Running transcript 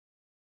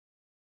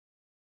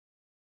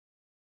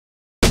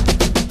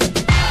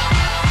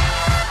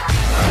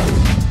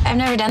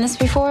never done this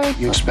before?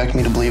 You expect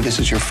me to believe this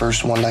is your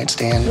first one-night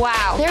stand?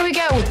 Wow. There we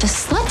go with the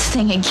slut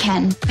thing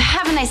again.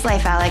 Have a nice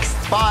life, Alex.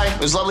 Bye. It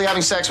was lovely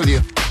having sex with you.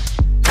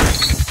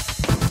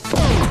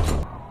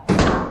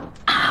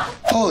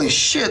 Holy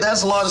shit,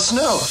 that's a lot of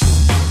snow.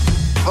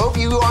 Hope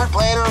you aren't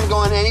planning on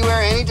going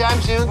anywhere anytime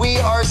soon. We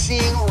are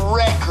seeing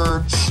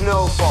record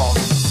snowfall.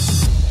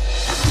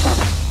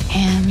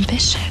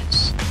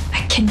 Ambitious.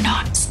 I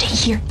cannot stay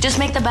here. Just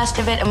make the best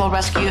of it and we'll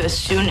rescue you as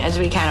soon as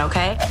we can,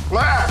 okay?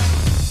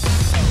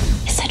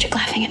 Is Cedric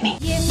laughing at me?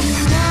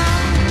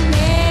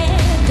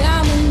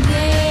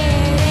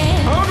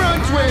 Home run,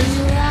 twins!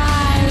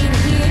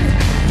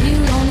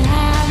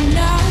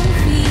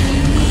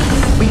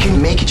 We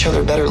can make each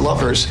other better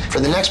lovers for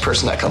the next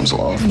person that comes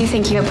along. You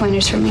think you have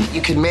pointers for me?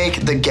 You could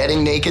make the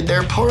getting naked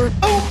there part.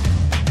 Oh!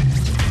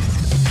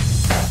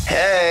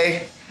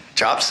 Hey,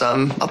 drop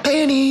some. My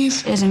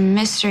panties. It is a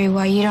mystery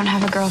why you don't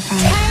have a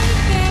girlfriend.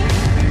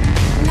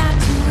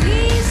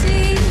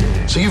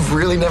 So you've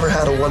really never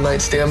had a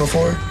one-night stand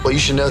before? Well, you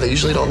should know they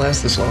usually don't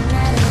last this long.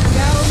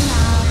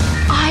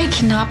 I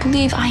cannot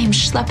believe I am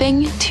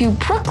schlepping to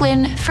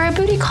Brooklyn for a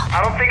booty call.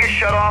 I don't think it's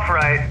shut off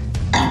right.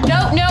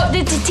 No,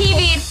 the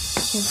TV.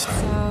 It's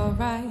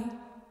alright.